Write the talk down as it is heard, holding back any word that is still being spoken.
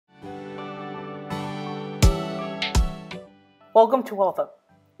Welcome to Wealth Up,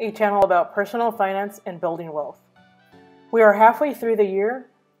 a channel about personal finance and building wealth. We are halfway through the year,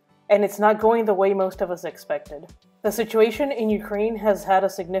 and it's not going the way most of us expected. The situation in Ukraine has had a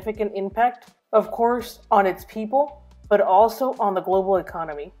significant impact, of course, on its people, but also on the global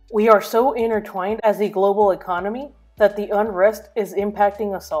economy. We are so intertwined as a global economy that the unrest is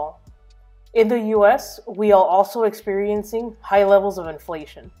impacting us all. In the US, we are also experiencing high levels of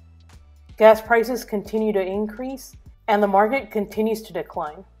inflation. Gas prices continue to increase, and the market continues to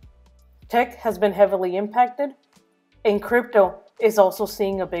decline. Tech has been heavily impacted, and crypto is also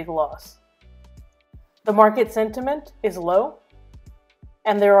seeing a big loss. The market sentiment is low,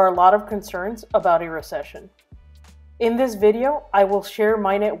 and there are a lot of concerns about a recession. In this video, I will share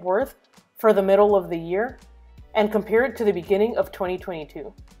my net worth for the middle of the year and compare it to the beginning of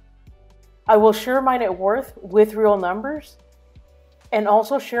 2022. I will share my net worth with real numbers and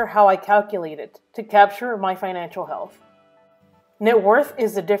also share how I calculate it to capture my financial health. Net worth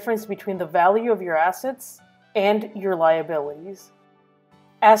is the difference between the value of your assets and your liabilities.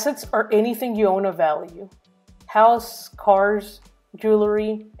 Assets are anything you own of value: house, cars,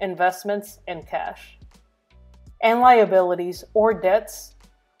 jewelry, investments, and cash. And liabilities or debts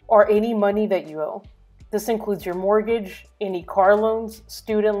are any money that you owe. This includes your mortgage, any car loans,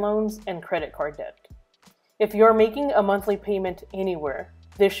 student loans, and credit card debt. If you're making a monthly payment anywhere,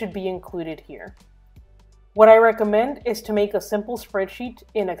 this should be included here. What I recommend is to make a simple spreadsheet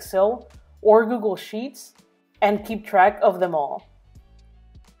in Excel or Google Sheets and keep track of them all.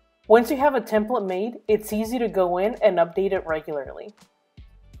 Once you have a template made, it's easy to go in and update it regularly.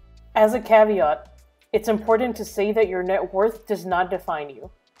 As a caveat, it's important to say that your net worth does not define you,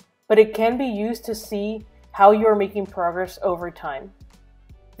 but it can be used to see how you are making progress over time.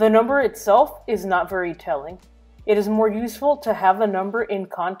 The number itself is not very telling. It is more useful to have the number in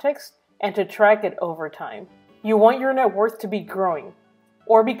context and to track it over time. You want your net worth to be growing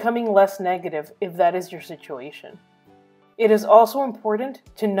or becoming less negative if that is your situation. It is also important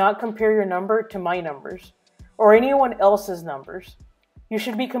to not compare your number to my numbers or anyone else's numbers. You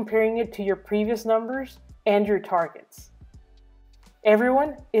should be comparing it to your previous numbers and your targets.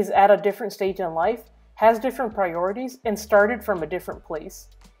 Everyone is at a different stage in life, has different priorities, and started from a different place,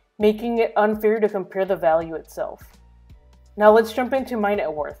 making it unfair to compare the value itself. Now let's jump into my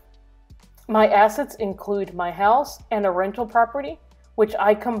net worth. My assets include my house and a rental property, which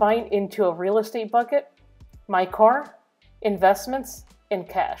I combine into a real estate bucket, my car, investments, and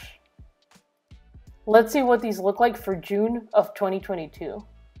cash. Let's see what these look like for June of 2022.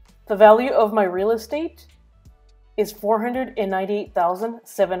 The value of my real estate is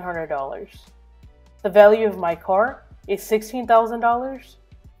 $498,700. The value of my car is $16,000.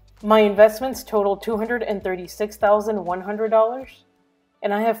 My investments total $236,100,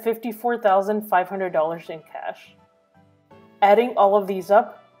 and I have $54,500 in cash. Adding all of these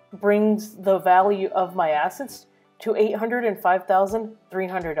up brings the value of my assets to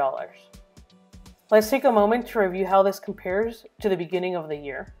 $805,300. Let's take a moment to review how this compares to the beginning of the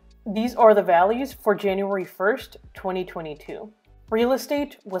year. These are the values for January 1st, 2022. Real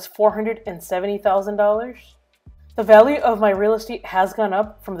estate was $470,000. The value of my real estate has gone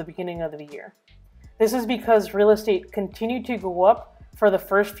up from the beginning of the year. This is because real estate continued to go up for the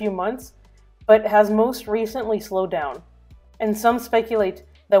first few months, but has most recently slowed down. And some speculate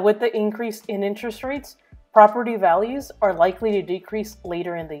that with the increase in interest rates, property values are likely to decrease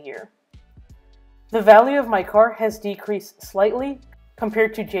later in the year. The value of my car has decreased slightly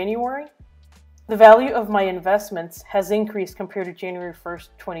compared to January. The value of my investments has increased compared to January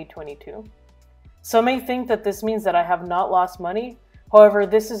 1st, 2022. Some may think that this means that I have not lost money. However,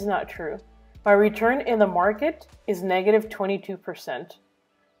 this is not true. My return in the market is negative 22%.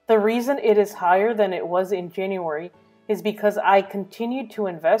 The reason it is higher than it was in January is because I continued to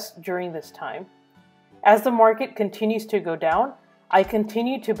invest during this time. As the market continues to go down, I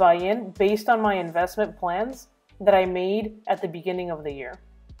continue to buy in based on my investment plans that I made at the beginning of the year.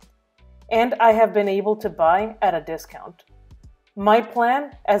 And I have been able to buy at a discount. My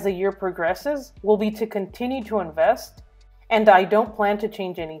plan as the year progresses will be to continue to invest, and I don't plan to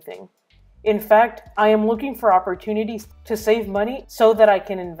change anything. In fact, I am looking for opportunities to save money so that I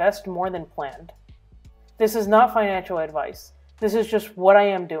can invest more than planned. This is not financial advice. This is just what I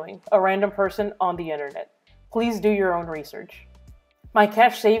am doing, a random person on the internet. Please do your own research. My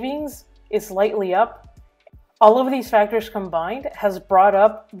cash savings is slightly up. All of these factors combined has brought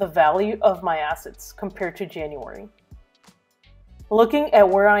up the value of my assets compared to January. Looking at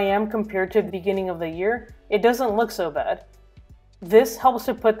where I am compared to the beginning of the year, it doesn't look so bad. This helps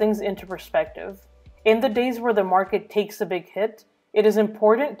to put things into perspective. In the days where the market takes a big hit, it is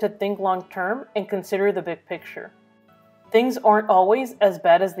important to think long term and consider the big picture. things aren't always as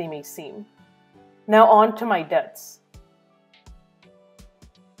bad as they may seem. Now on to my debts.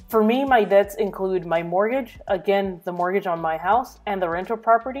 For me, my debts include my mortgage, again, the mortgage on my house and the rental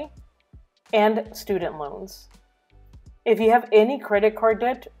property, and student loans. If you have any credit card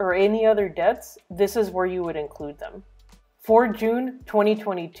debt or any other debts, this is where you would include them. For June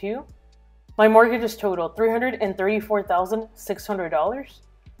 2022, my mortgages total $334,600.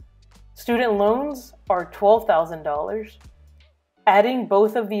 Student loans are $12,000. Adding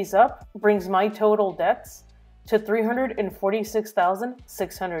both of these up brings my total debts to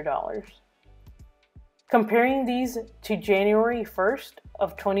 $346,600. Comparing these to January 1st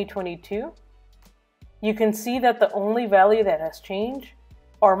of 2022, you can see that the only value that has changed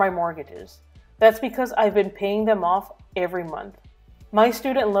are my mortgages. That's because I've been paying them off every month. My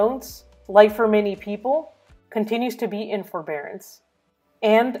student loans, like for many people, continues to be in forbearance.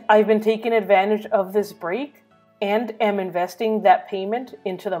 And I've been taking advantage of this break and am investing that payment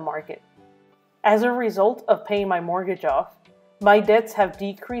into the market. As a result of paying my mortgage off, my debts have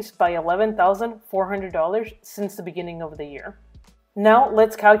decreased by $11,400 since the beginning of the year. Now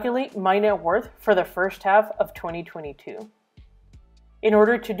let's calculate my net worth for the first half of 2022. In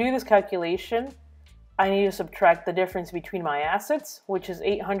order to do this calculation, I need to subtract the difference between my assets, which is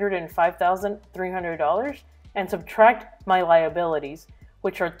 $805,300, and subtract my liabilities,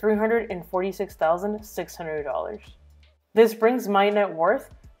 which are $346,600. This brings my net worth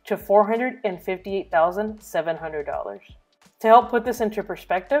to $458,700. To help put this into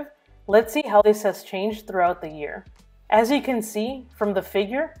perspective, let's see how this has changed throughout the year. As you can see from the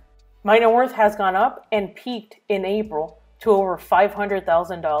figure, my net worth has gone up and peaked in April to over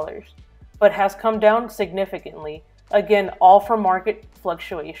 $500,000, but has come down significantly, again, all from market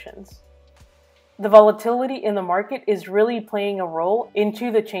fluctuations. The volatility in the market is really playing a role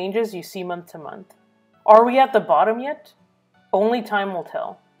into the changes you see month to month. Are we at the bottom yet? Only time will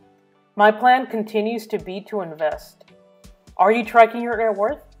tell. My plan continues to be to invest. Are you tracking your net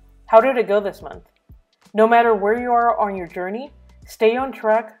worth? How did it go this month? No matter where you are on your journey, stay on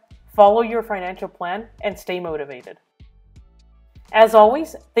track, follow your financial plan, and stay motivated. As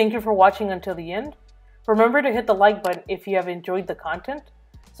always, thank you for watching until the end. Remember to hit the like button if you have enjoyed the content,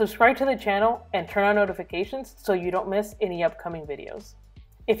 subscribe to the channel, and turn on notifications so you don't miss any upcoming videos.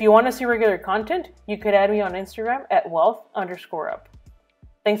 If you want to see regular content, you could add me on Instagram at wealth_up.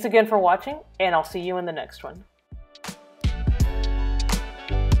 Thanks again for watching, and I'll see you in the next one.